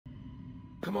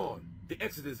Come on, the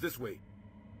exit is this way.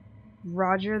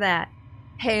 Roger that.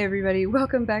 Hey everybody,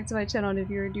 welcome back to my channel, and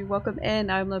if you're new, welcome in.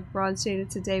 I'm LeBron Shade,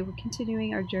 and today we're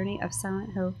continuing our journey of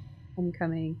Silent Hill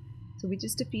Homecoming. So we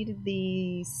just defeated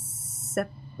the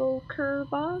Sepulchre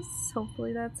boss,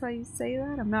 hopefully that's how you say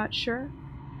that, I'm not sure.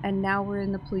 And now we're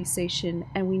in the police station,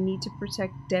 and we need to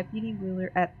protect Deputy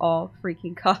Wheeler at all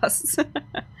freaking costs.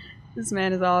 This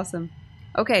man is awesome.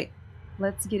 Okay,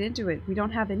 let's get into it. We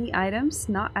don't have any items,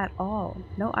 not at all.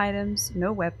 No items,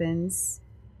 no weapons.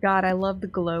 God, I love the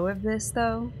glow of this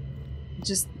though.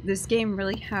 Just, this game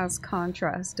really has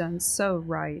contrast done so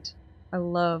right. I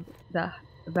love the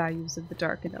values of the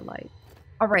dark and the light.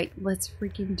 Alright, let's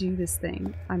freaking do this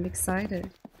thing. I'm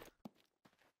excited.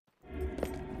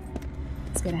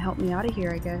 It's gonna help me out of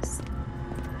here, I guess.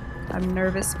 I'm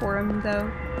nervous for him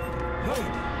though.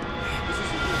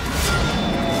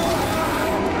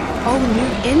 Oh, new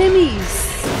enemies!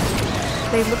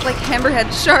 They look like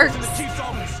hammerhead sharks!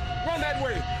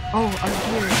 Oh, I'm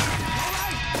here.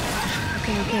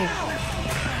 Okay.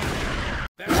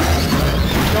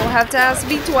 Don't have to ask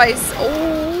me twice.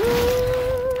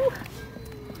 Oh!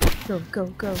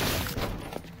 Go.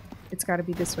 It's gotta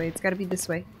be this way.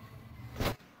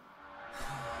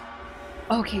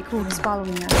 Okay, cool. He's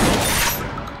following us.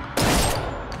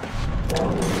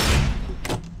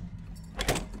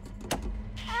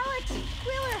 Alex!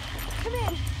 Wheeler! Come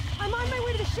in! I'm on my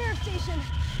way to the sheriff's station.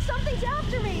 Something's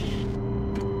after me!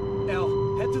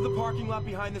 Elle, head to the parking lot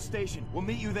behind the station. We'll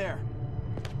meet you there.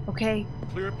 Okay.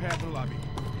 Clear a path to the lobby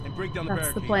and break down the That's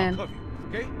barricade. the plan. I'll cover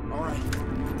you, okay? All right.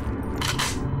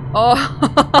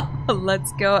 Oh,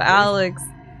 let's go, Alex.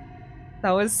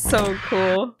 That was so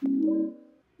cool.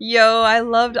 Yo, I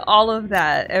loved all of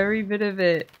that. Every bit of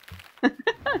it.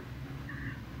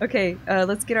 Okay,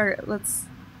 let's get our,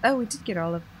 oh, we did get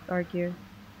all of our gear.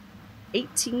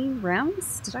 18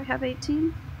 rounds? Did I have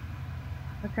 18?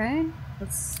 Okay,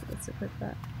 let's equip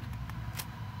that.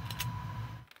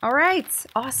 Alright,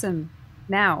 awesome.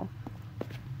 Now.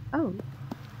 Oh,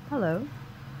 hello.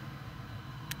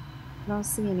 I don't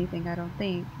see anything, I don't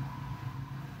think.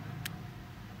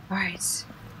 Alright.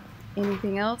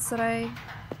 Anything else that I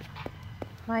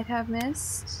might have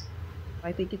missed?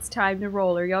 I think it's time to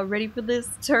roll. Are y'all ready for this?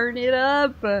 Turn it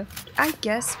up! I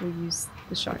guess we'll use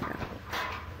the shotgun.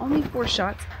 Only 4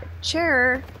 shots.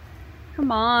 Chair!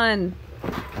 Come on!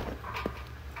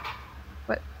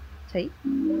 What? Tape?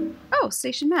 Oh,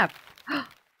 station map!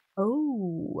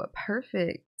 Oh,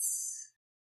 perfect.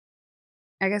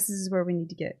 I guess this is where we need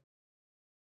to get.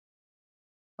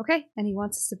 Okay, and he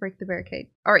wants us to break the barricade.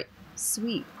 Alright,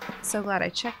 sweet. So glad I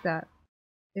checked that.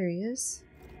 There he is.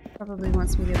 Probably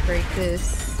wants me to break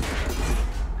this.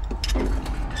 Come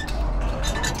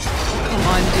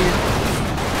on, dude.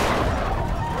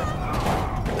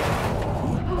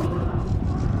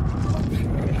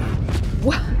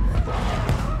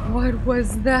 What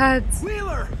was that?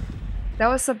 Wheeler! That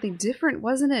was something different,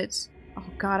 wasn't it? Oh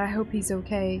god, I hope he's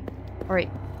okay.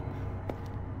 Alright.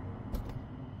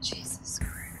 Jesus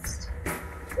Christ.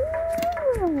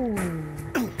 Ooh.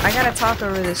 I gotta talk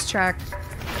over this track.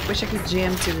 Wish I could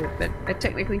jam to it, but I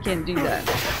technically can't do that.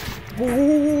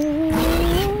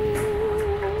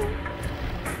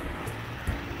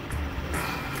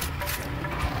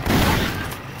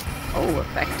 Oh,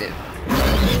 effective.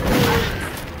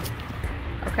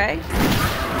 Okay.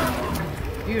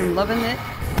 You're loving it.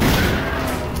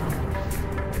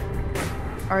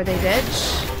 Are they dead?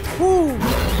 Ooh.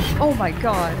 Oh my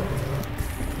god.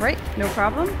 Right, no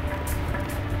problem.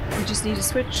 We just need to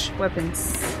switch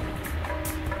weapons.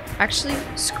 Actually,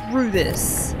 screw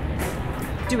this.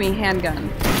 Doing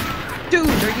handgun. Dude,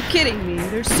 are you kidding me?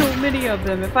 There's so many of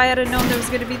them. If I had known there was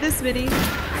gonna be this many,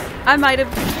 I might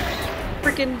have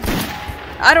freaking,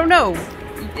 I don't know,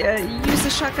 used the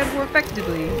shotgun more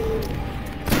effectively.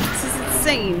 This is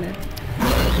insane.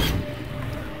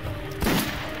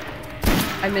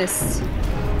 I missed.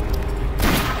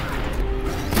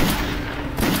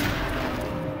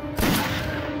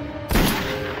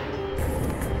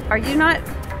 Are you not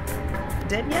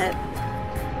dead yet?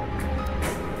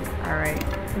 Alright,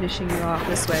 finishing you off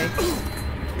this way.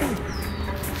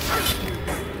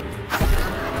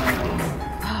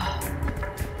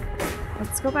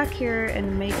 Let's go back here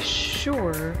and make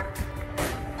sure.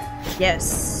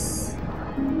 Yes.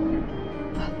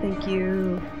 Oh, thank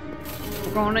you.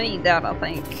 We're gonna need that, I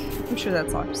think. I'm sure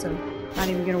that's locked, so not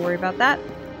even gonna worry about that.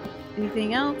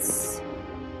 Anything else?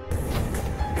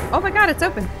 Oh my god, it's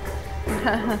open!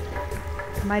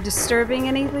 Am I disturbing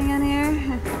anything in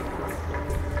here?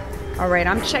 Alright,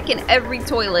 I'm checking every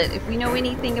toilet. If we know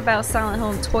anything about Silent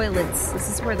Hill toilets, this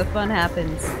is where the fun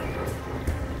happens.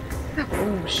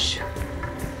 Oh, shoot.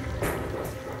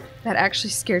 That actually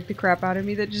scared the crap out of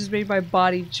me. That just made my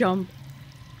body jump.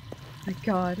 My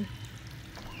god.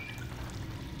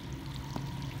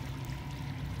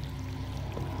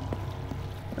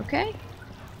 Okay.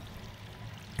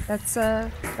 That's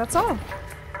all.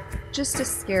 Just to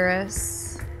scare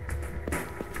us.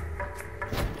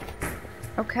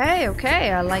 Okay,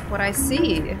 okay, I like what I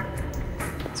see.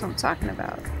 That's what I'm talking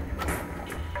about.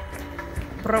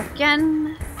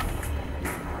 Broken.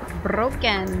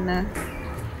 Broken.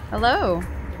 Hello.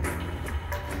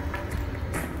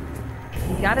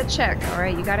 You gotta check,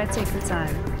 alright? You gotta take the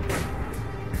time.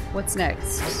 What's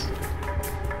next?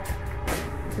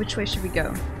 Which way should we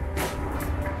go?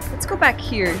 Let's go back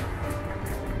here.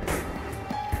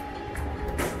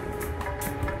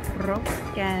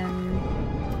 Broken.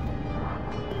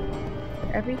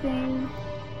 Everything.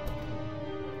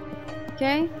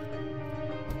 Okay?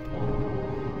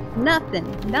 Nothing.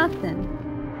 Nothing.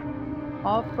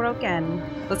 All broken.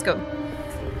 Let's go.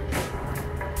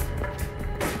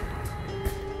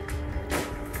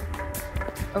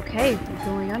 Okay, we're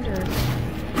going under.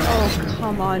 Oh,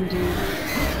 come on, dude.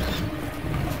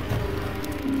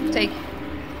 Take.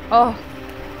 Oh.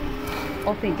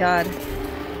 Oh, thank God.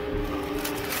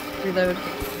 Reload.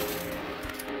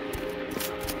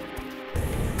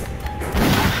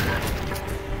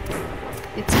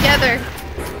 Get together.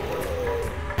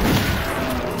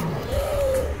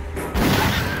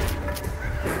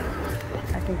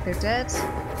 I think they're dead.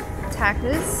 Attack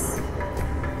this.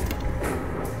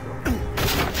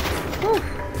 Whew.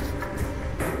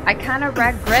 I kind of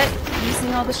regret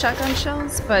using all the shotgun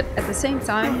shells, but at the same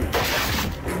time,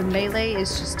 the melee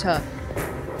is just tough.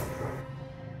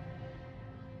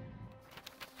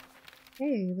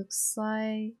 Okay, looks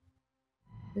like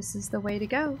this is the way to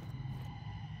go.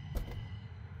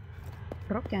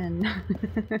 Broken.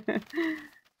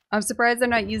 I'm surprised they're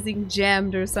not using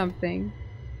jammed or something.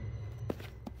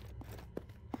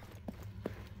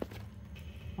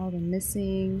 All the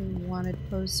missing wanted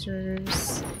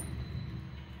posters.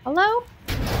 Hello?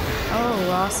 Oh,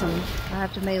 awesome. I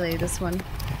have to melee this one.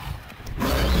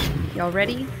 Y'all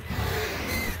ready?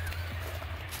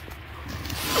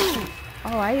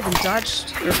 Oh, I even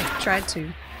dodged, or tried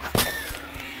to.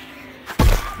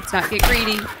 Let's not get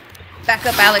greedy. Back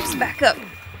up, Alex, back up.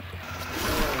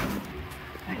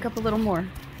 Back up a little more.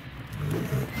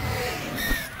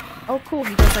 Oh, cool,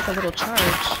 he does like a little charge,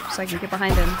 so I can get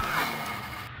behind him.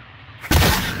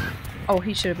 Oh,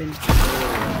 he should have been.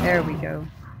 There we go.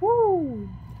 Woo!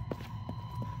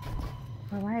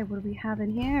 Alright, what do we have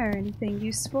in here? Anything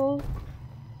useful?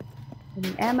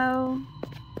 Any ammo?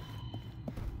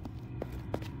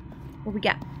 What we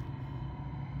got?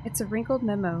 It's a wrinkled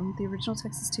memo. The original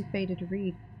text is too faded to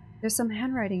read. There's some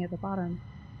handwriting at the bottom.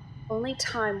 Only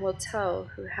time will tell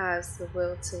who has the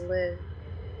will to live.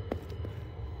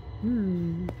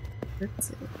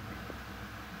 Cryptic.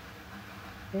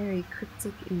 Very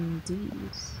cryptic indeed.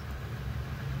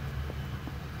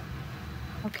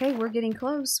 Okay, we're getting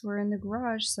close. We're in the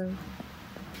garage, so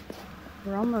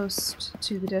we're almost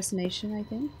to the destination, I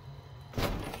think.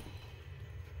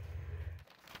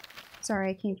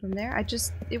 Sorry, I came from there.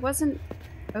 It wasn't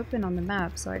open on the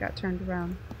map, so I got turned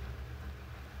around.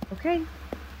 Okay.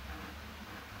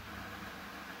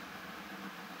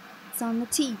 It's on the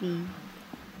TV.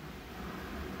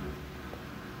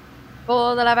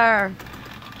 Pull the lever!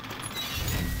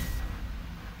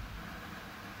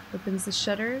 Opens the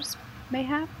shutters,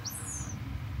 mayhaps?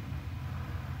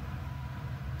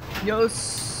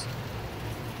 Yes!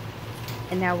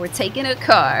 And now we're taking a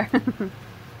car.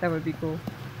 That would be cool.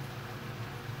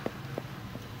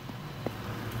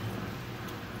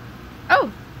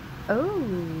 Oh!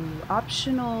 Oh!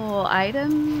 Optional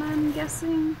item, I'm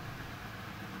guessing?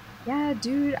 Yeah,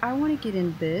 dude, I want to get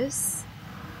in this.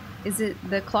 Is it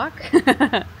the clock?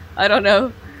 I don't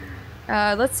know.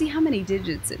 Let's see how many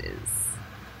digits it is.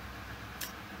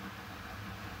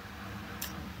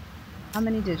 How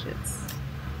many digits?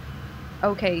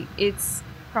 Okay, it's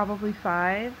probably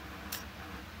 5.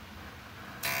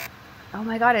 Oh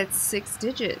my god, it's 6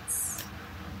 digits.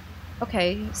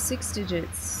 Okay, 6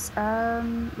 digits.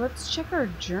 Let's check our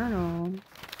journal.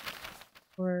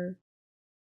 Or...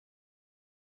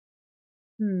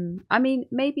 I mean,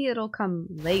 maybe it'll come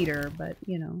later, but,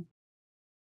 you know.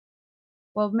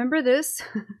 Well, remember this?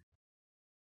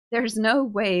 There's no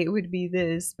way it would be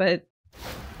this, but...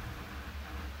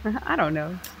 I don't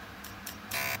know.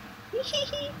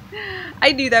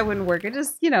 I knew that wouldn't work. It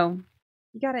just, you know,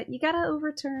 you gotta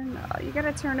overturn, you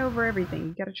gotta turn over everything.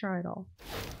 You gotta try it all.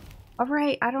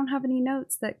 Alright, I don't have any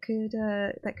notes that could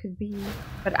be,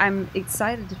 but I'm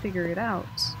excited to figure it out.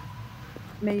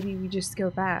 Maybe we just go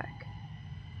back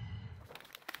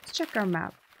Let's check our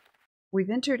map. We've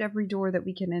entered every door that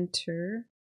we can enter.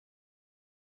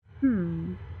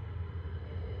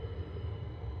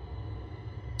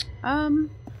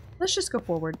 Let's just go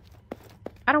forward.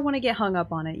 I don't want to get hung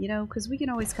up on it, you know, because we can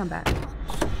always come back.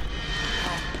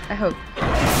 I hope.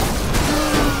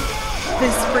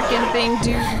 This freaking thing,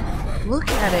 dude. Look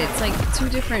at it. It's like two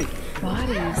different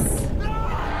bodies.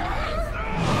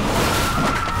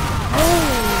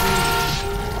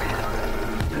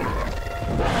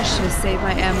 I should have saved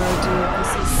my ammo,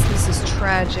 dude. This is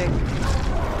tragic.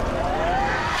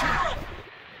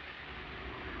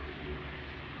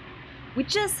 We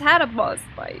just had a boss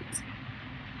fight.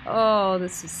 Oh,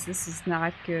 this is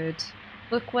not good.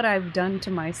 Look what I've done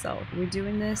to myself. We're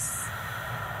doing this,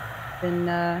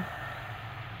 then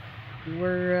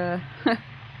we're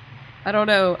I don't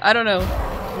know.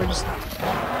 We're just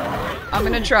I'm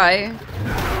gonna try.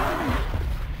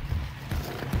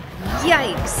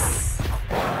 Yikes!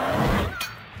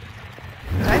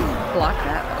 Did I block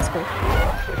that? That was cool.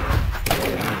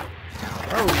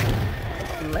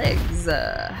 Oh, legs.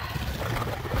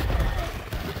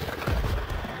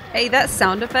 Hey, that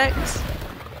sound effect.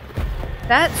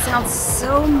 That sounds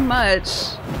so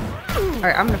much.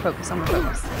 Alright, I'm gonna focus.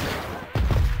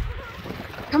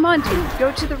 Come on, dude.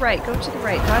 Go to the right. Go to the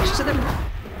right. Dodge to the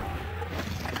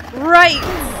right.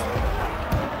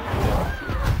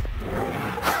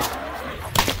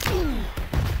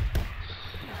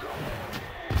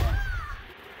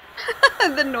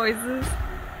 The noises.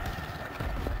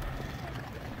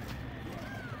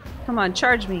 Come on,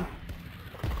 charge me.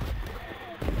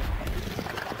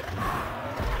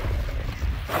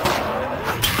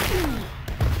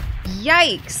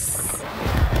 Yikes!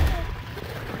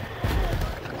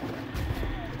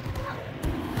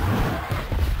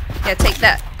 Yeah, take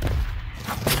that.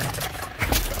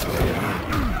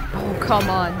 Oh, come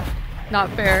on. Not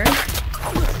fair.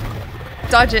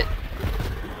 Dodge it.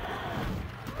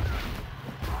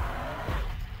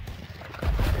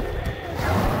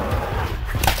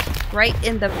 Right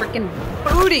in the freaking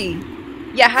booty!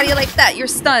 Yeah, how do you like that? You're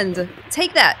stunned.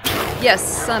 Take that! Yes,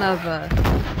 son of a...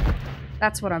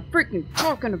 That's what I'm freaking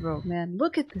talking about, man.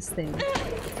 Look at this thing.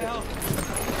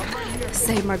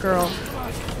 Save my girl.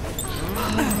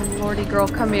 Oh, lordy girl,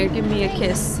 come here. Give me a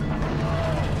kiss.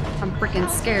 I'm freaking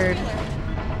scared.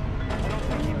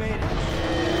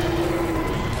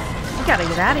 We gotta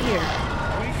get out of here.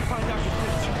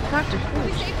 Dr.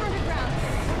 Fuchs.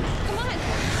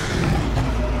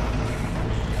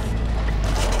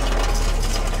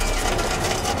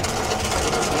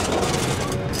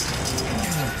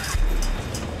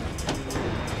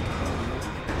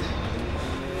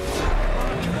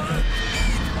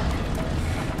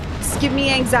 Give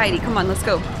me anxiety. Come on, let's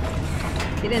go.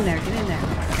 Get in there, get in there.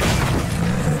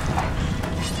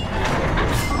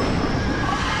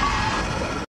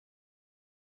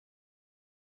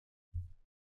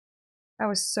 That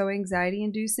was so anxiety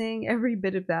inducing, every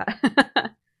bit of that.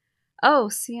 Oh,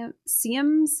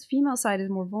 SIAM's female side is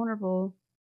more vulnerable.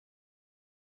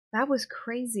 That was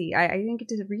crazy. I didn't get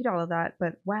to read all of that,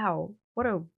 but wow, what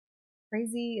a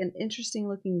crazy and interesting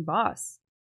looking boss.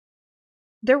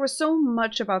 There was so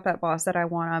much about that boss that I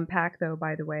want to unpack, though,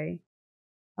 by the way.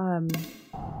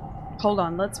 Hold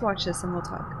on, let's watch this and we'll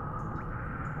talk.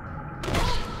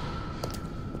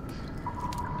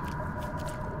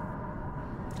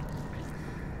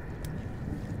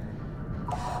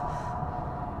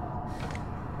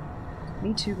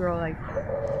 Me too, girl, like...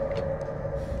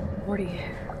 Morty.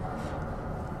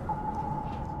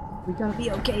 We're gonna be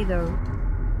okay, though.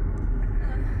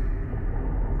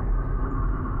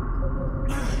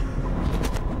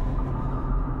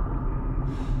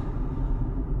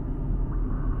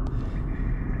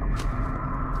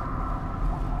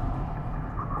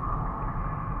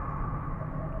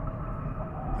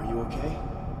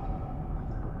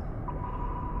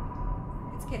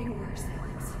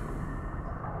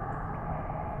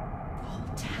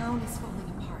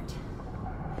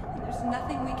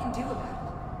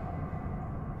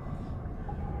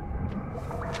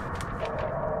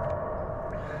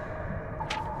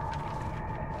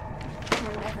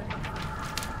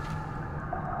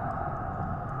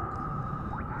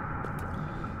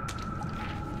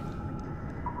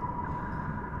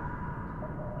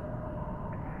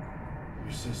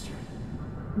 Sister.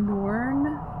 Norm?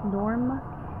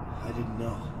 I didn't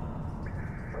know.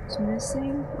 She's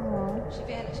missing? Oh. She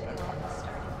vanished when all this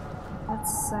started.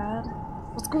 That's sad.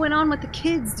 What's going on with the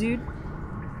kids, dude?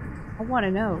 I want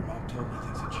to know. Rob told me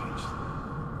things had changed.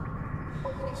 I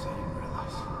guess I didn't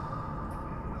realize.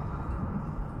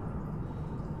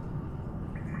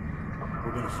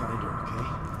 We're gonna find her, okay?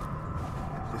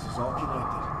 This is all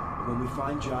connected. When we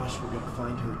find Josh, we're gonna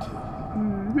find her too.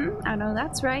 Mm-hmm. I know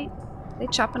that's right. They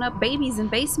chopping up babies in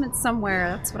basements somewhere.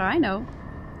 That's what I know.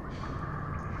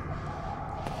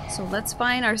 So let's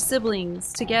find our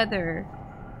siblings together.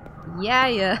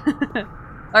 Yeah.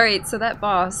 Alright, so that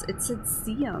boss, it said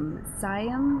SIAM.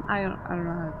 SIAM? I don't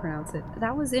know how to pronounce it.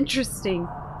 That was interesting.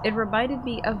 It reminded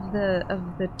me of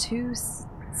the two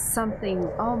something,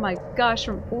 oh my gosh,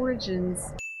 from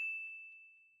Origins.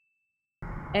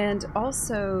 And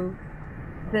also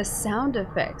the sound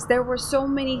effects. There were so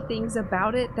many things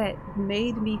about it that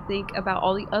made me think about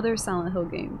all the other Silent Hill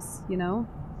games, you know?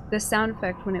 The sound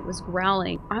effect when it was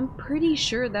growling. I'm pretty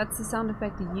sure that's the sound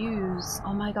effect used.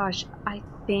 Oh my gosh, I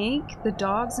think the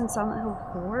dogs in Silent Hill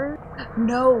 4?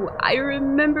 No, I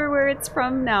remember where it's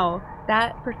from now.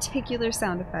 That particular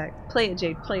sound effect. Play it,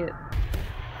 Jade, play it.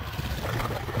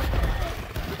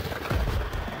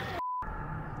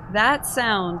 That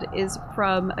sound is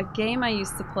from a game I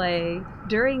used to play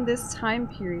during this time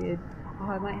period. Oh,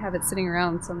 I might have it sitting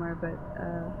around somewhere, but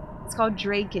it's called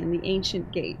Draken, the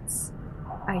Ancient Gates.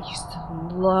 I used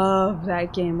to love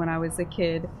that game when I was a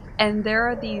kid. And there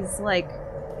are these, like,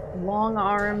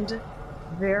 long-armed,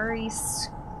 very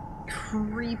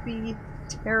creepy,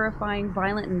 terrifying,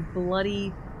 violent, and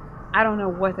bloody... I don't know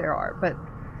what there are, but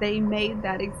they made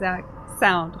that exact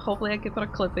sound. Hopefully I can put a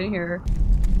clip in here.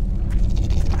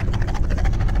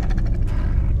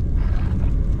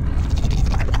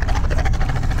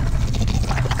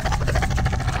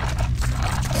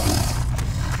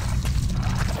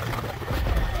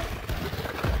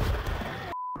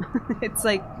 It's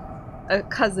like a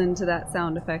cousin to that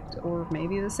sound effect, or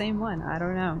maybe the same one, I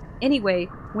don't know. Anyway,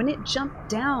 when it jumped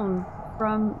down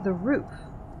from the roof,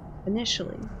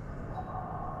 initially,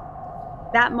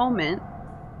 that moment,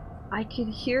 I could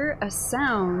hear a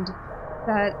sound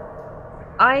that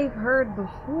I've heard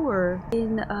before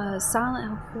in Silent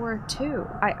Hill 4 too.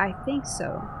 I think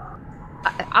so.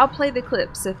 I'll play the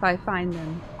clips if I find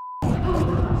them.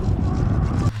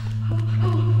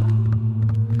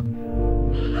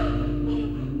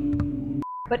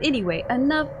 But anyway,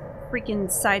 enough freaking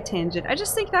side tangent. I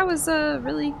just think that was a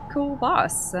really cool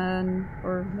boss,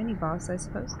 or mini boss, I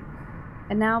suppose.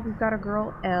 And now we've got a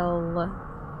girl, Elle.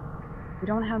 We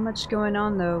don't have much going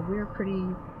on though. We're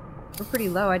pretty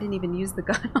low. I didn't even use the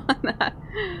gun on that.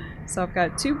 So I've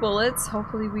got 2 bullets.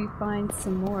 Hopefully we find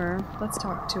some more. Let's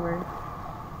talk to her.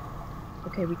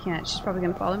 Okay, we can't. She's probably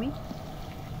gonna follow me.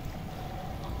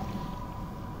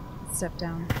 Let's step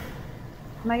down.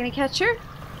 Am I gonna catch her?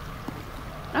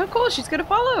 Oh cool, she's gonna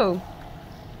follow!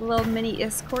 A little mini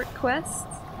escort quest.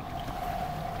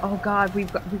 Oh god, we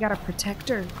gotta protect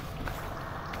her.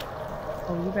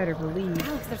 Oh, you better believe.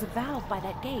 Alex, there's a valve by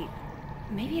that gate.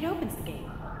 Maybe it opens the gate.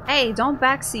 Hey, don't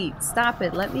backseat. Stop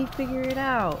it. Let me figure it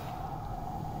out.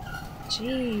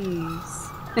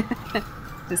 Jeez.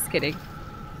 Just kidding.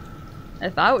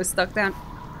 If I was stuck down...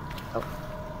 Oh.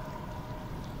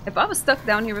 If I was stuck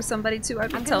down here with somebody too,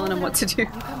 I'd be telling them what to do.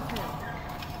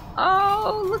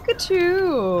 Oh, look at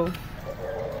you!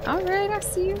 Alright, I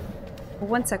see you. Oh,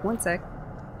 one sec. Let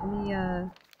me,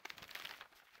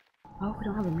 Oh, we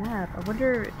don't have a map. I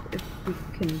wonder if we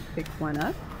can pick one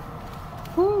up.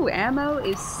 Ooh, ammo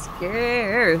is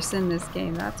scarce in this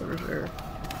game, that's for sure.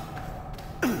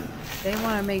 They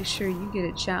want to make sure you get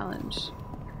a challenge.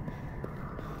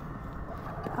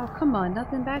 Oh, come on,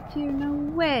 nothing back here? No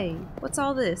way! What's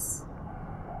all this?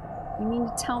 You mean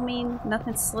to tell me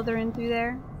nothing's slithering through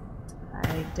there?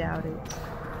 I doubt it.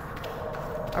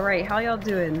 Alright, how y'all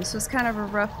doing? This was kind of a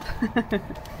rough...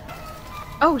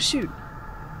 Oh, shoot!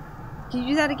 Can you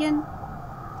do that again?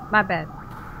 My bad.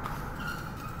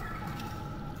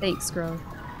 Thanks, girl.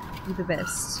 You're the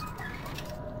best.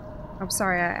 I'm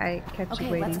sorry I kept you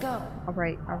waiting. Let's go.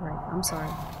 Alright, I'm sorry.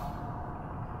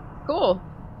 Cool!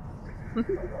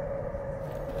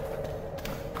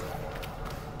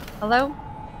 Hello?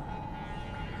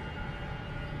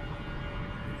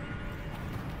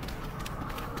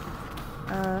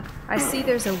 I see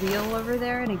there's a wheel over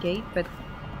there and a gate, but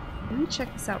let me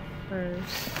check this out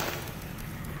first.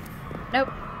 Nope.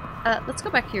 Let's go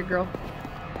back here, girl.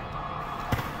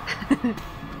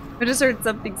 I just heard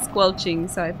something squelching,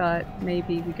 so I thought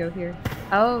maybe we go here.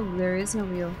 Oh, there is no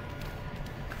wheel.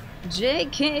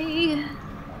 JK!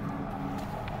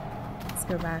 Let's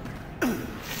go back.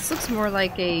 This looks more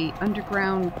like a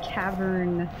underground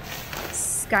cavern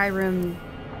Skyrim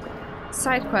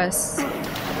side quest.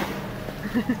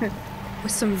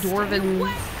 With some dwarven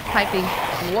piping.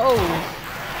 Whoa!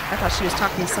 I thought she was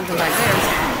talking to something back there.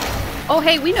 Oh,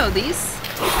 hey, we know these.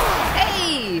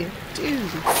 Hey!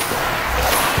 Dude.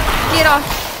 Get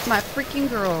off my freaking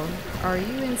girl. Are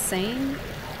you insane?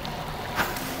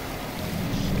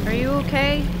 Are you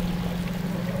okay?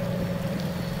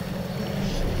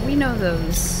 We know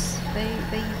those.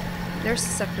 They're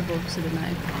susceptible to the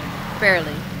knife.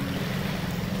 Barely.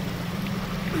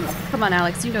 Come on,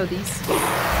 Alex, you know these.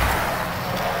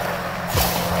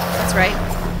 That's right.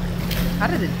 How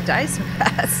did it die so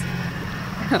fast?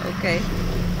 Okay.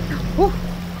 Whew.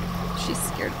 She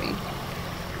scared me.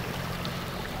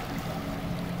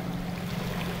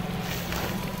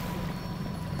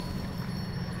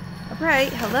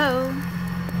 Alright, hello.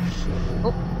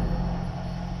 Oh.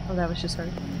 Oh, that was just her.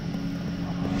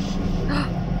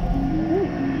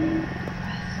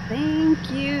 Thank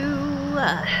you.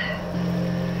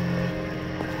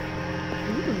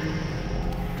 Ooh.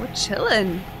 We're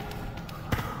chillin'.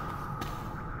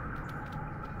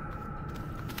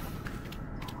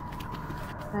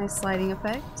 Nice sliding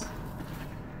effect.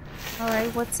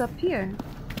 Alright, what's up here?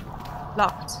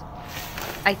 Locked.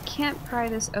 I can't pry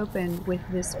this open with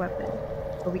this weapon,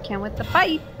 but we can with the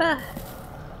pipe.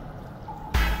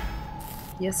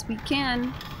 Yes, we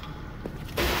can.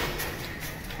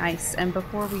 Nice. And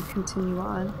before we continue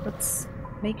on, let's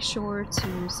make sure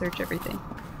to search everything.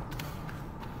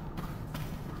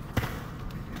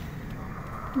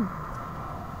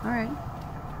 Alright.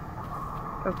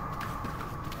 Oh.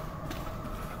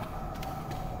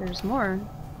 There's more.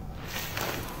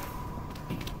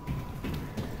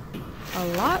 A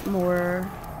lot more.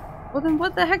 Well then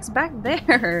what the heck's back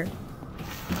there?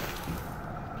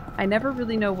 I never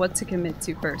really know what to commit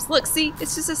to first. Look, see?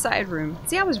 It's just a side room.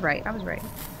 See, I was right. I was right.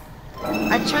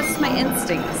 I trust my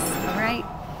instincts, alright?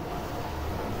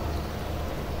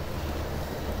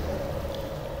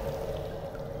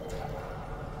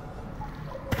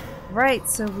 Right,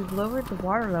 so we've lowered the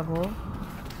water level.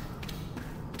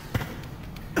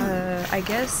 I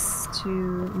guess to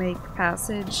make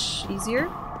passage easier?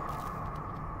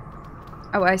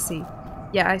 Oh, I see.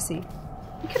 Yeah, I see.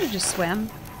 We could have just swam.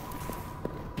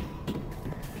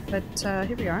 But,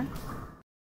 here we are.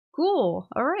 Cool!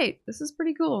 Alright, this is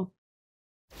pretty cool.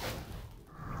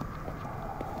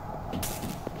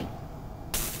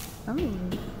 Oh.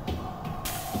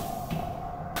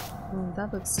 Oh,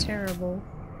 that looks terrible.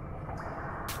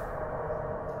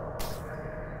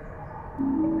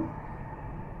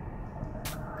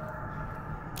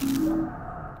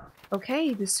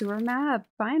 Okay, the sewer map,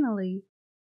 finally.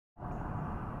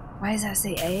 Why does that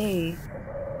say A?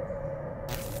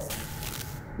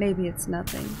 Maybe it's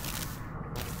nothing.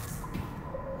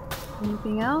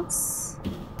 Anything else?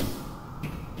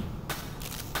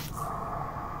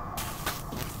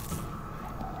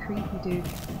 Creepy dude.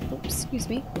 Oops, excuse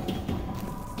me.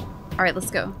 Alright,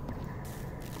 let's go.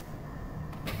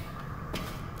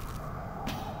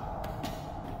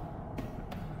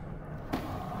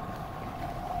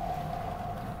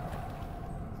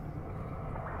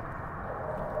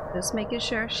 Just making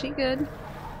sure she good.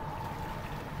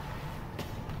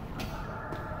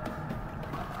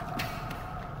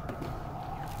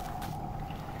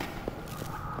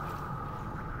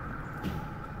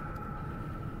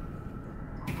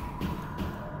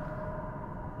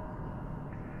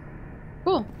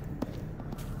 Cool.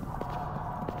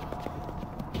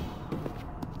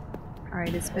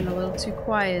 Alright, it's been a little too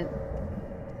quiet.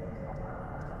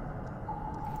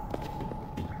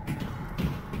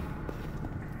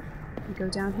 Go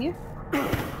down here.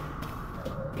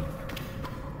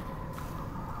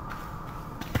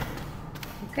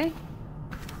 Okay.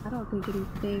 I don't think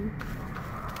anything.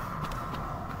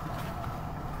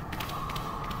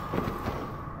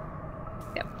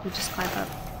 Yep, we just climb up.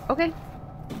 Okay.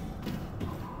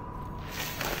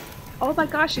 Oh my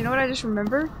gosh, you know what I just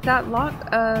remembered? That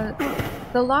lock,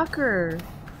 the locker.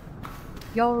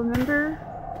 Y'all remember?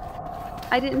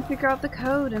 I didn't figure out the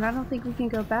code and I don't think we can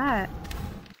go back.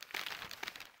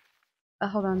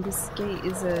 Hold on, this gate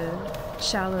is a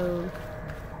shallow.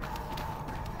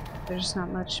 There's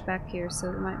not much back here, so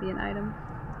it might be an item.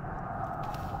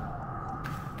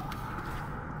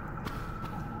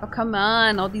 Oh, come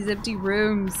on, all these empty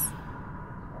rooms.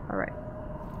 Alright.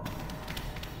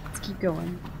 Let's keep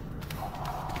going.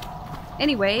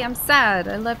 Anyway, I'm sad.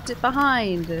 I left it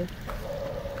behind.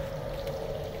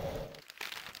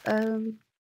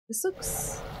 This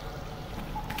looks...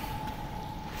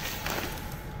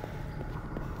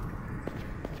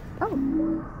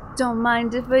 Oh, don't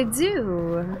mind if I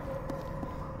do.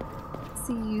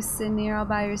 See you sitting here all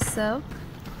by yourself.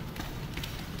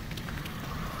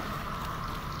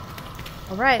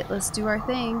 Alright, let's do our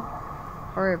thing.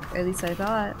 Or at least I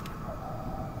thought.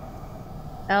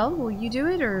 Elle, will you do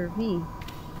it or me?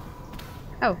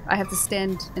 Oh, I have to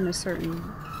stand in a certain...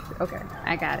 Okay,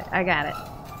 I got it. I got it.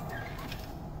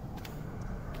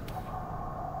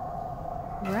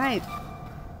 Alright.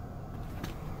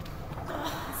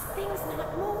 thing's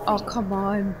not moving. Oh, come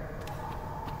on.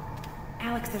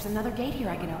 Alex, there's another gate here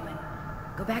I can open.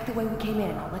 Go back the way we came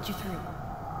in. I'll let you through.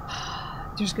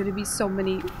 There's gonna be so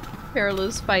many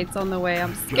perilous fights on the way.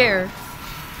 I'm scared.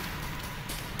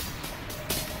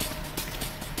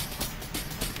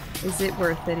 Is it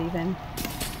worth it even?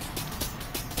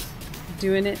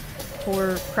 Doing it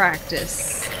for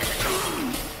practice.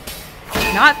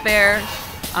 Not fair.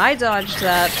 I dodged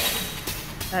that.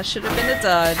 That should have been a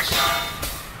dodge.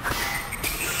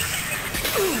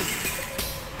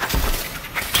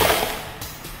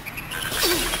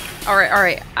 Alright,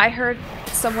 alright. I heard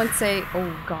someone say,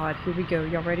 oh god, here we go.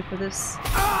 Y'all ready for this?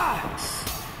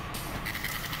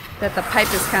 That the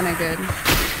pipe is kind of good.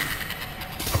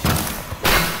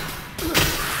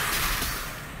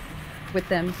 With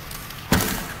them.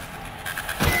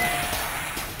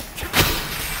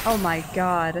 Oh my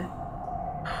god.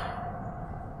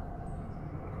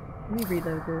 Let me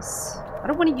reload this. I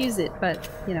don't want to use it, but,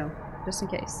 you know, just in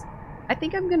case. I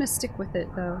think I'm gonna stick with it,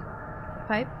 though.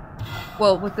 Pipe?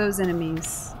 Well, with those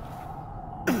enemies,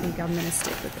 I think I'm gonna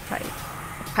stick with the pipe.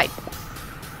 Pipe.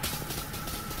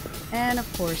 And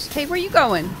of course, hey, where you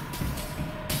going?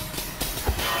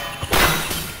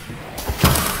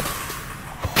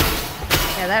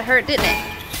 Yeah, that hurt, didn't it?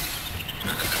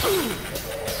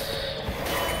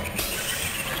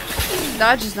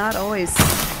 Dodge is not always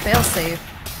fail-safe.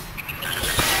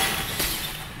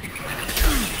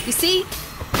 You see?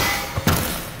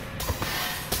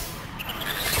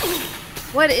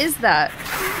 What is that?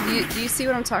 Do you see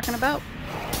what I'm talking about?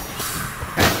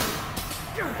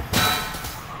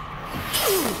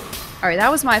 Alright,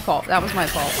 that was my fault. That was my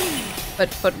fault.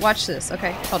 But watch this.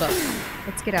 Okay, hold up.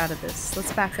 Let's get out of this.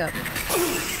 Let's back up.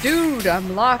 Dude,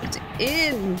 I'm locked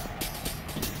in.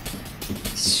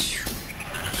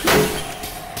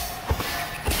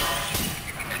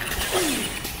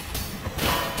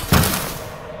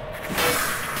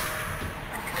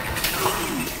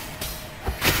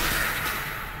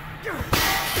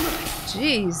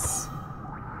 Jeez.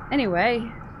 Anyway,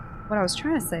 what I was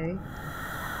trying to say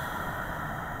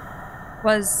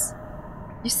was,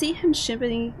 you see him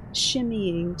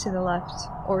shimmying to the left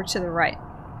or to the right,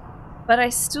 but I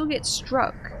still get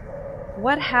struck.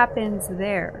 What happens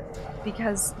there?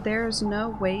 Because there's no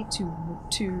way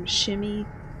to shimmy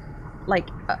like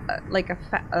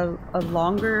a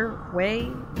longer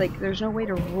way. Like there's no way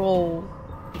to roll.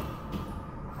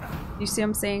 You see what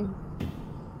I'm saying?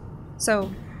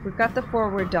 So we've got the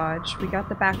forward dodge, we got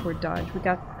the backward dodge, we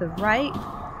got the right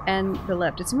and the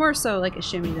left. It's more so like a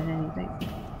shimmy than anything.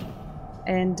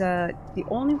 And the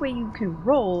only way you can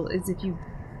roll is if you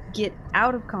get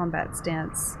out of combat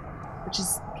stance, which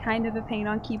is kind of a pain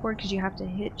on keyboard because you have to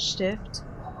hit shift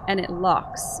and it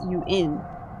locks you in.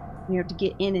 You have to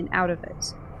get in and out of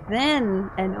it. Then,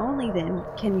 and only then,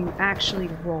 can you actually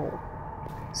roll.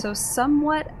 So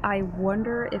somewhat I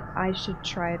wonder if I should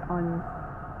try it on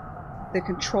the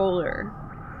controller.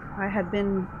 I had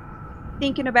been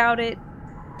thinking about it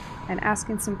and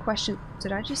asking some questions.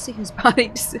 Did I just see his body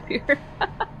disappear?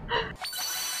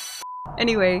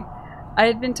 Anyway, I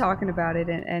had been talking about it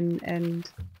and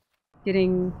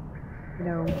getting, you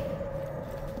know,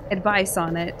 advice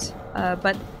on it.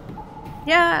 But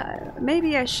yeah,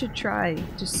 maybe I should try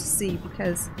just to see,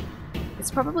 because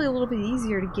it's probably a little bit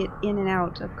easier to get in and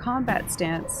out of combat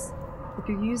stance if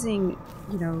you're using,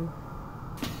 you know,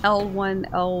 L1,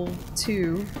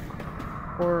 L2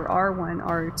 or R1,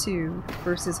 R2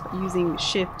 versus using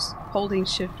shift, holding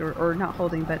shift, or not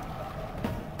holding, but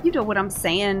you know what I'm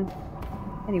saying.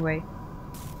 Anyway,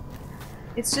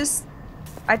 it's just,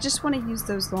 I just want to use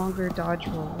those longer dodge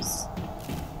rolls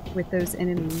with those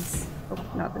enemies. Oh,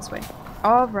 not this way.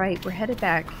 Alright, we're headed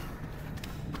back.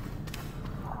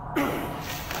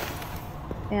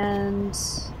 And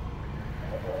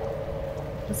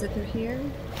was it through here?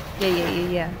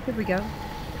 Yeah. Here we go.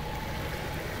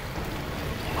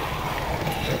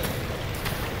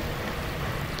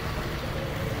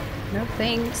 No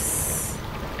thanks.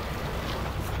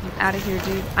 I'm out of here,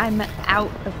 dude. I'm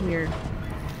out of here.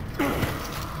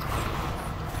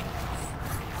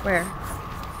 Where?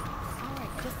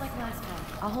 Alright, just like last time.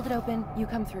 I'll hold it open, you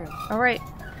come through. Alright,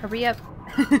 hurry up.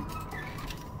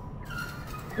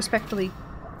 Respectfully.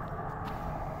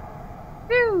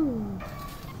 Whew!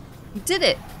 You did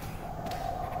it!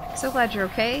 So glad you're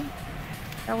okay.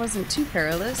 That wasn't too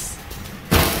perilous.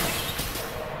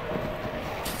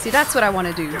 See, that's what I want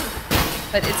to do.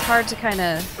 But it's hard to kind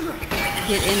of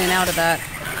get in and out of that.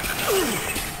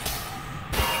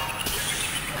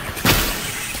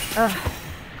 Ugh.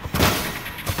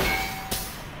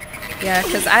 Yeah,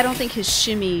 because I don't think his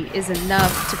shimmy is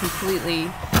enough to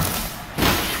completely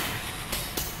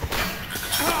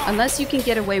Unless you can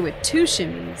get away with 2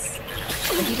 shimmies.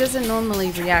 But he doesn't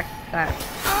normally react that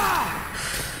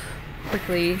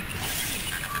quickly.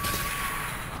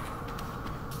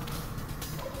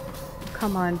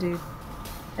 Come on, dude.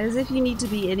 As if you need to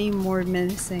be any more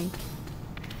menacing.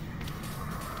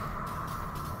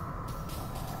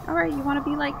 Alright, you want to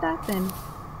be like that then?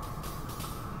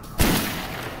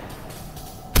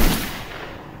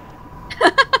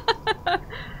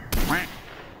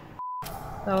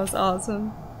 That was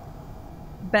awesome.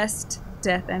 Best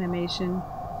death animation.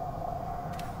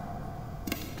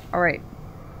 Alright.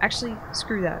 Actually,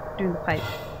 screw that. Doing the pipe.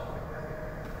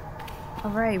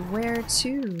 Alright, where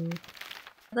to?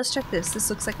 Let's check this. This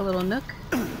looks like a little nook.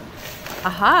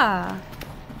 Aha!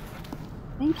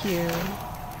 Thank you.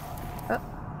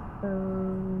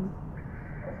 Uh-oh.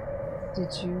 Did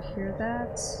you hear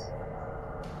that?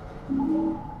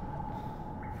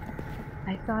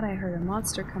 I thought I heard a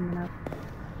monster coming up.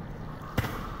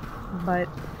 But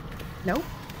nope.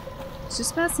 It's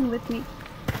just messing with me.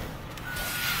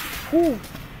 Ooh.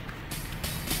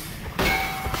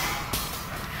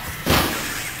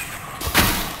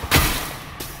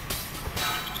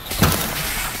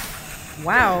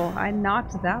 Wow, I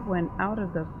knocked that one out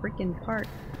of the freaking park.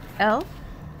 Elle?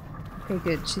 Okay,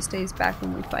 good. She stays back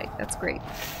when we fight. That's great.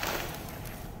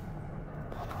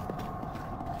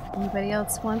 Anybody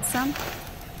else want some?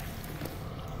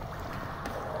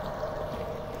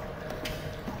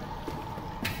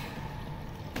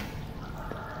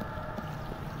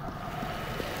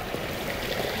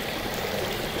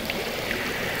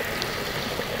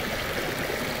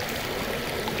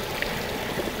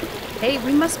 Hey,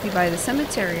 we must be by the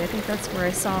cemetery. I think that's where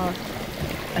I saw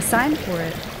a sign for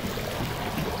it.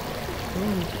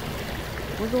 Ooh.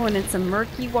 We're going in some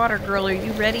murky water, girl. Are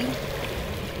you ready?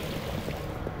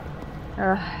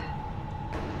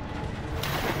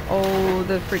 Oh,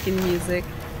 the freaking music.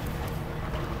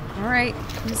 Alright,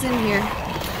 who's in here?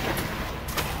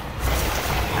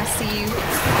 I see you.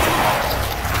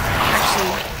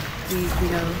 Actually, we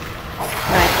know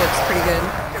knife works pretty good.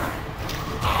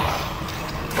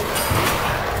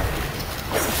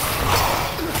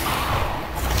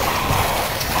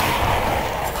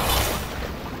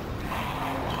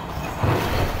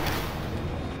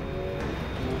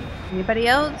 Anybody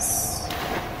else?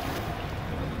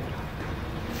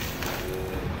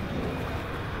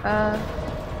 I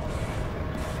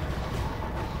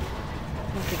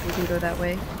don't think we can go that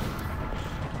way.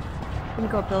 We can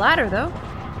go up the ladder though.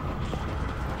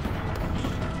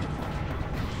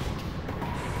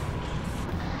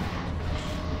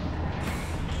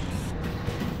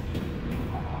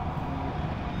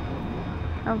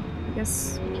 Oh, I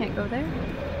guess we can't go there?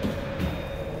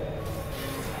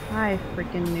 I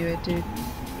freaking knew it, dude.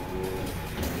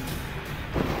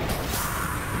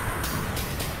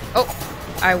 Oh!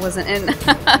 I wasn't in.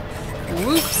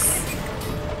 Whoops!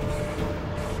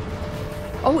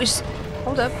 Oh,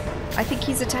 hold up. I think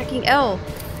he's attacking Elle.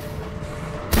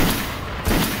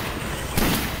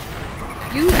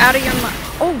 You out of your mind.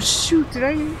 Oh, shoot, did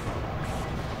I?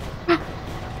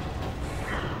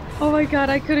 Oh my god,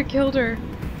 I could have killed her.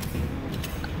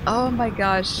 Oh my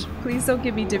gosh. Please don't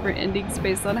give me different endings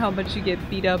based on how much you get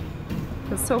beat up.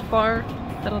 Because so far,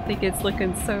 I don't think it's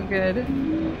looking so good.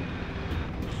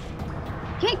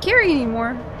 Can't carry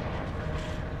anymore.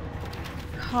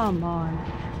 Come on.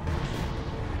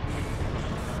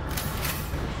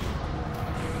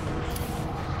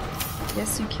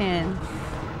 Yes, you can.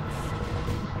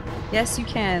 Yes, you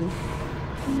can.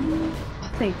 Oh,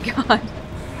 thank God.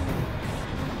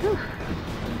 Whew.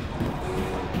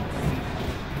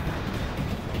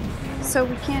 So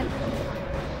we can't...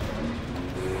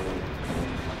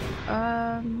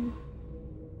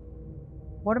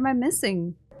 What am I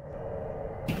missing?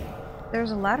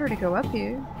 There's a ladder to go up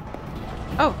here.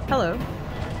 Oh, hello.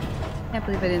 Can't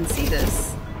believe I didn't see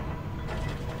this.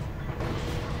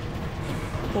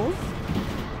 Cool.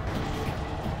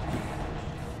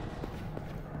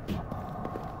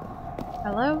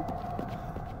 Hello?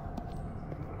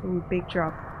 Ooh, big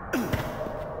drop.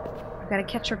 I gotta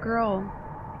catch her girl.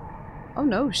 Oh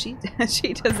no, she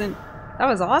doesn't. That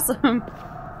was awesome.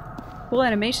 Cool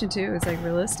animation too. It's like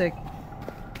realistic.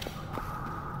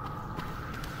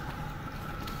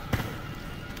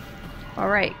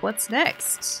 Alright, what's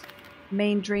next?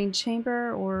 Main drain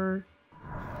chamber, or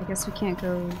I guess we can't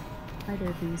go either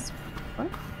of these. What?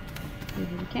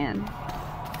 Maybe we can.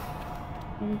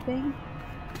 Anything?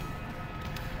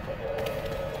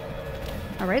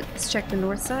 Alright, let's check the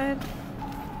north side.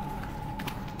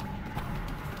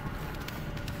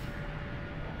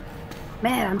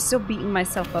 Man, I'm still beating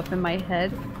myself up in my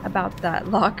head about that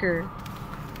locker.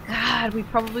 God, we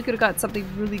probably could have got something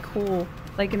really cool,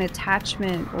 like an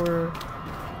attachment or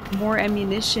more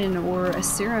ammunition or a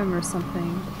serum or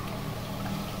something.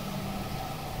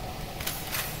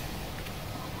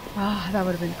 Ah, that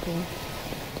would have been cool.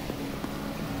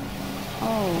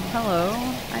 Oh, hello.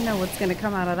 I know what's gonna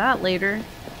come out of that later.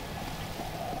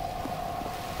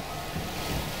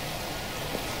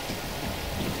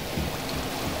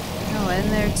 Oh, in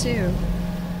there too.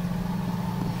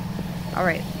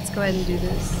 Alright, let's go ahead and do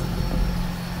this.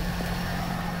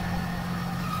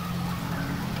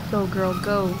 Go, girl,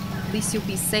 go. At least you'll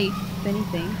be safe, if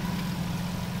anything.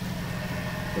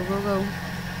 Go, go, go.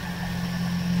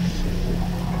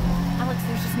 Alex,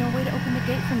 there's just no way to open the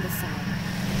gate from this side.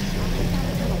 I'll get down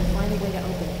the tunnel and find a way to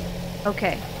open it.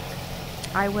 Okay.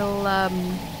 I will,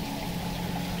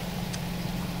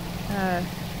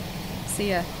 see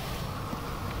ya.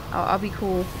 I'll be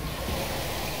cool.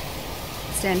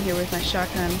 Stand here with my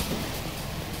shotgun.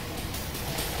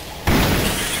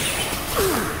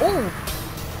 Oh!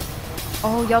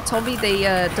 Oh, y'all told me they,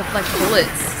 deflect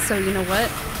bullets, so you know what?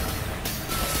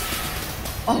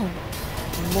 Oh!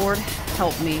 Lord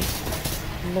help me.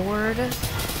 Lord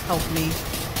help me.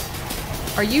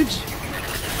 Are you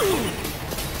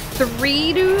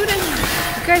 3, dude?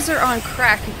 You guys are on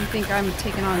crack if you think I'm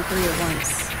taking on 3 at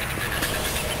once.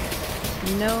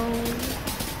 No.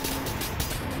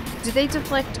 Do they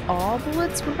deflect all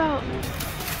bullets? What about...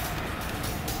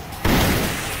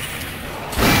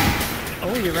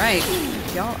 Oh, you're right.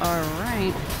 Y'all are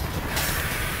right.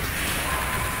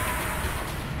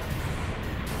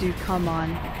 Dude, come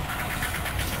on.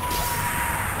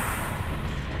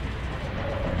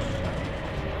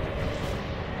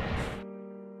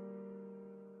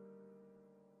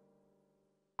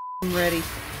 I'm ready.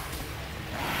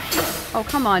 Oh,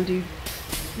 come on, dude.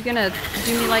 You gonna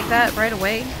do me like that right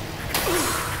away?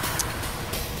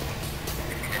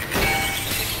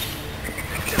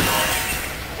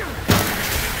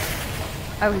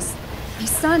 He's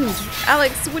stunned.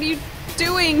 Alex, what are you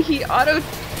doing? He auto...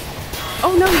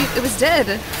 Oh no, it was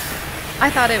dead. I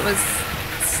thought it was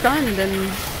stunned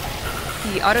and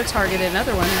he auto-targeted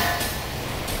another one.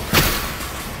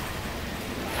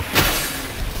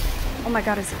 Oh my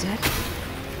god, is it dead?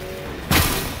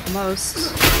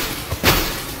 Almost.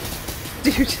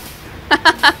 Dude.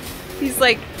 He's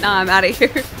like, nah, I'm out of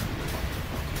here.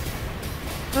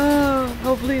 Oh,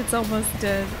 hopefully it's almost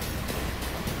dead.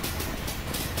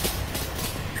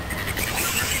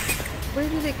 Where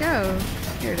did it go?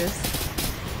 Here it is.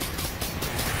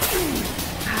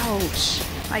 Ouch.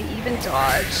 I even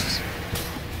dodged.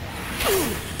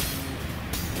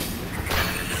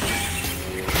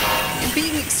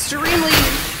 Being extremely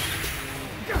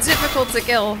difficult to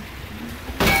kill.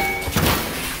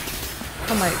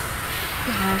 Oh my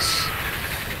gosh.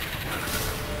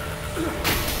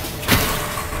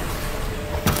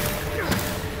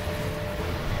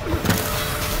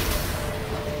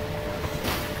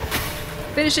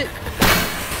 Finish it.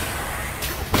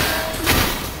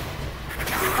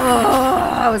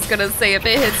 Oh, I was gonna say if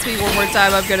it hits me one more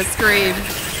time, I'm gonna scream.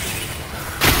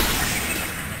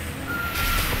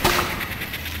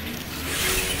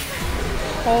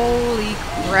 Holy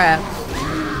crap.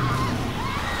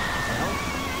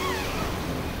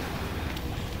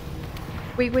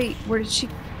 Wait, where did she...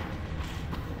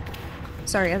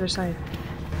 Sorry, other side.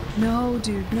 No,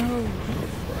 dude, no.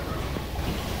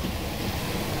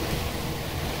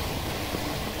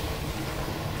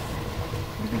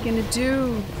 What are we gonna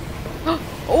do?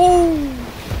 Oh!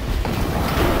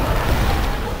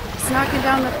 It's knocking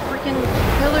down the freaking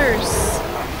pillars.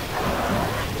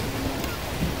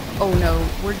 Oh no,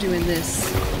 we're doing this.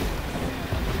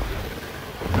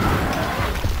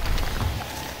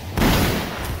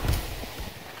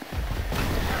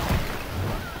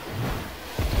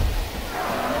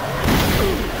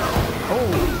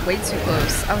 Oh, way too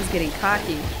close. I was getting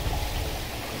cocky.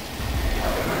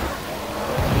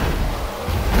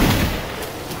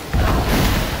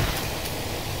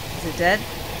 Is it dead?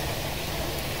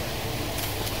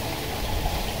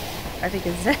 I think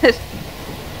it's dead.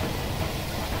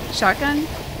 Shotgun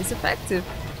is effective.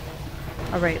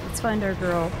 Alright, let's find our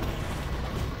girl.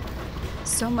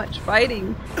 So much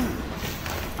fighting.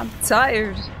 I'm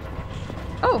tired.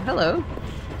 Oh, hello.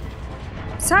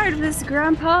 Tired of this,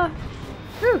 Grandpa?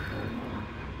 Whew.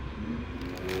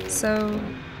 So,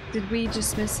 did we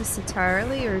just miss this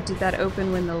entirely, or did that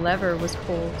open when the lever was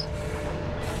pulled?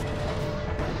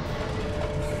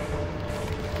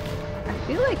 I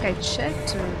feel like I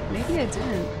checked, or maybe I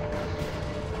didn't.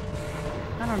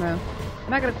 I don't know. I'm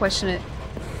not gonna question it.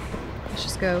 Let's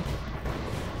just go.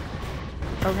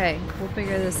 Okay, we'll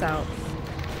figure this out.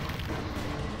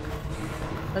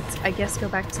 Let's, I guess, go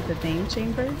back to the main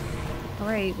chamber.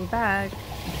 Alright, we're back.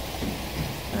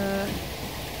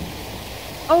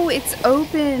 Oh, it's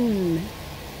open!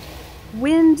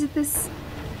 When did this...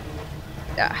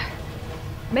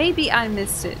 maybe I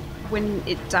missed it. When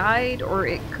it died, or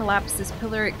it collapsed this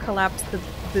pillar, it collapsed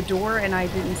the door, and I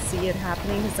didn't see it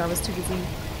happening because I was too busy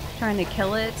trying to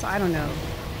kill it. So I don't know.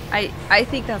 I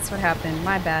think that's what happened.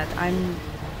 My bad. I'm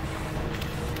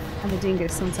a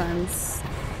dingus sometimes.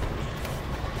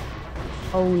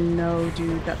 Oh no,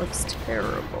 dude, that looks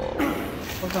terrible.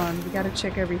 Hold on, we gotta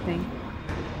check everything.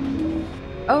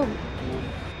 Oh,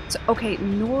 so, okay,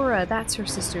 Nora, that's her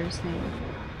sister's name.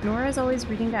 Nora's always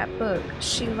reading that book.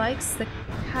 She likes the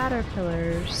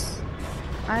caterpillars.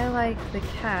 I like the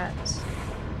cat.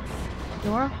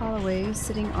 Nora Holloway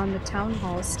sitting on the town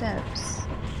hall steps.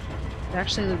 It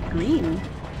actually looked green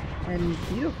and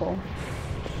beautiful.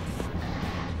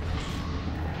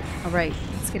 Alright,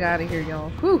 let's get out of here, y'all.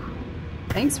 Whew!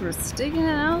 Thanks for sticking it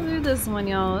out through this one,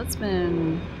 y'all. It's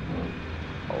been...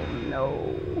 oh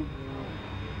no.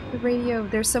 The radio,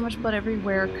 there's so much blood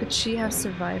everywhere. Could she have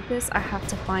survived this? I have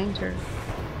to find her.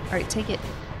 Alright, take it.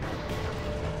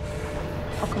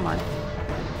 Oh, come on.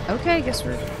 Okay, I guess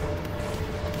we're...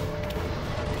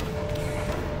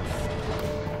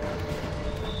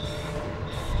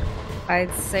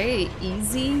 I'd say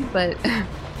easy, but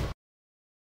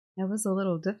that was a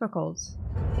little difficult.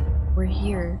 We're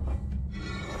here.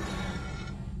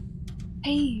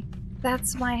 Hey,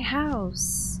 that's my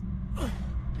house.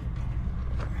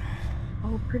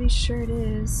 Oh, pretty sure it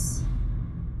is.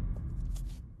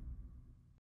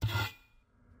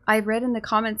 I read in the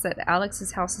comments that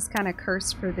Alex's house is kind of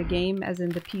cursed for the game, as in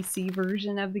the PC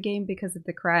version of the game, because of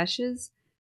the crashes.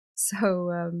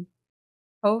 So,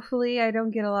 hopefully I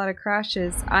don't get a lot of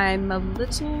crashes. I'm a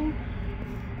little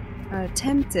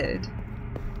tempted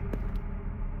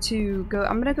to go...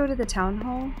 I'm gonna go to the town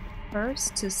hall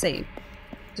first to save,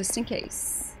 just in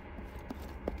case.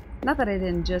 Not that I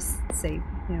didn't just save,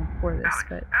 you know, for this, Alex,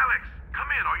 but... Alex, come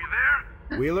in, are you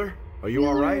there? Wheeler, are you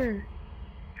alright? Hey,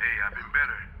 I've been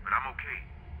better, but I'm okay.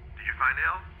 Did you find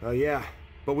Elle? Yeah,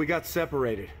 but we got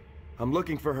separated. I'm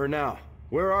looking for her now.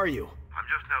 Where are you? I'm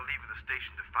just now leaving the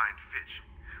station to find Fitch.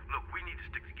 Look, we need to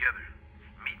stick together.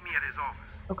 Meet me at his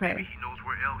office. Okay. Maybe he knows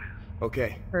where Elle is.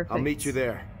 Okay, Perfect. I'll meet you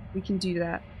there. We can do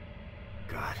that.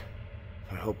 God,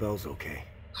 I hope Elle's okay.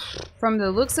 From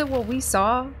the looks of what we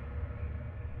saw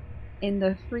in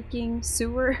the freaking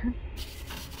sewer,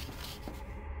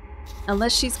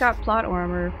 unless she's got plot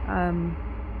armor,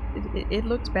 it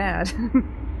looked bad.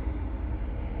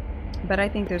 But I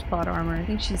think there's plot armor. I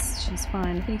think she's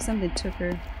fine. I think something took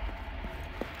her.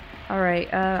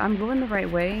 Alright, I'm going the right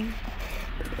way.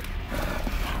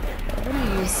 I'm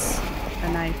gonna use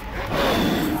a knife.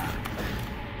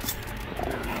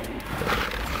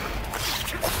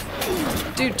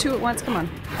 Dude, two at once, come on.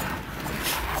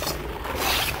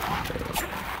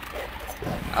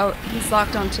 Oh, he's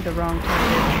locked onto the wrong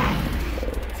target.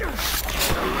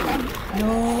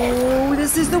 No,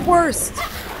 this is the worst!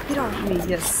 Get off me,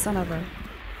 you son of a...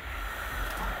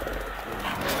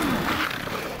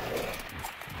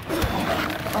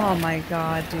 Oh my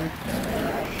god, dude.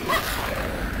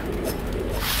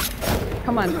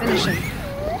 Come on, finish him.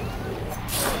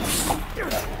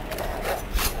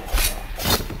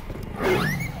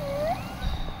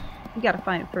 We gotta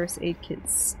find first aid kit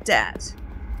stat.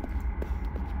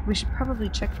 We should probably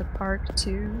check the park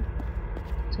too.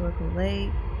 Historical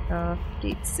Lake.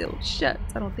 Gate's sealed shut.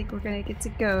 I don't think we're gonna get to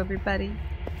go, everybody.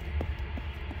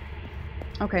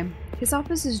 Okay, his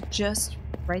office is just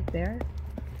right there.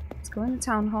 Let's go in the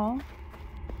town hall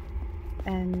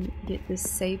and get this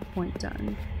save point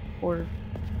done. Or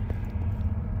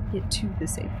get to the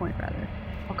save point, rather.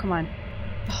 Oh, come on.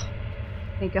 Oh,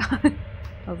 thank God.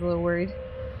 I was a little worried.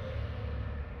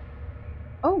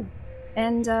 Oh,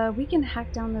 and we can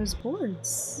hack down those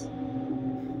boards.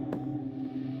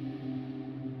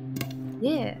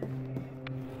 Yeah.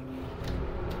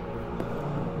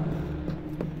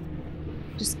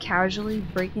 Just casually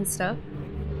breaking stuff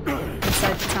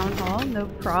inside the town hall, no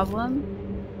problem.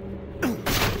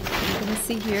 What do we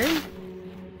see here?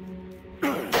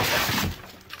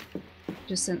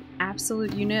 Just an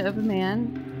absolute unit of a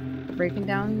man breaking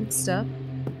down stuff.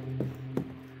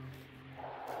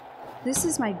 This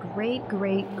is my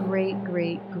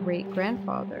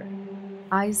great-great-great-great-great-grandfather,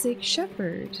 Isaac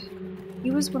Shepherd.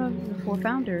 He was one of the 4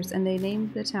 founders, and they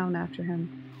named the town after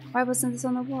him. Why wasn't this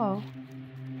on the wall?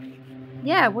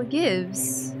 Yeah, what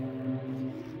gives?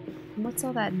 And what's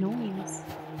all that noise?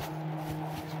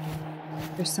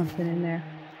 There's something in there.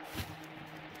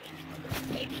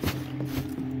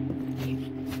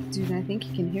 Dude, I think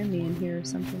he can hear me in here or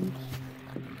something.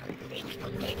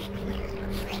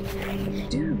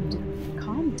 Dude,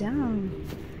 calm down.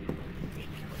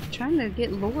 I'm trying to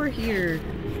get lore here.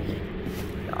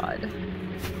 God.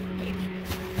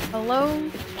 Hello?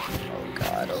 Oh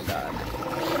god, oh god.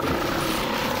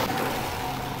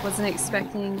 Wasn't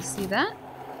expecting to see that.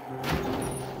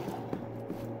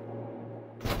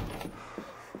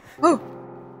 Oh!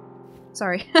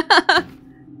 Sorry.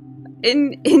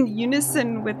 In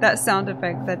unison with that sound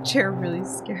effect, that chair really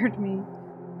scared me.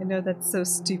 I know that's so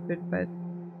stupid, but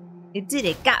it did,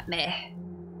 it got me.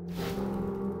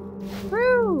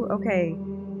 Woo! Okay.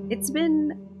 It's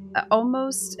been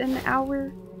almost an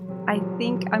hour. I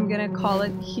think I'm gonna call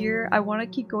it here. I want to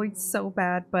keep going so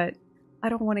bad, but I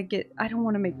don't want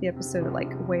to make the episode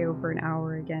like way over an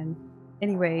hour again.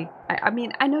 Anyway, I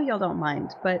mean, I know y'all don't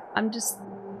mind, but I'm just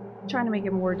trying to make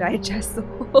it more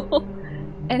digestible.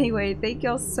 Anyway, thank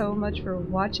y'all so much for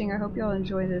watching. I hope y'all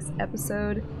enjoy this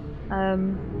episode.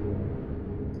 And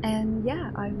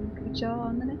yeah, I will catch y'all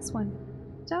on the next one.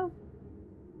 Ciao!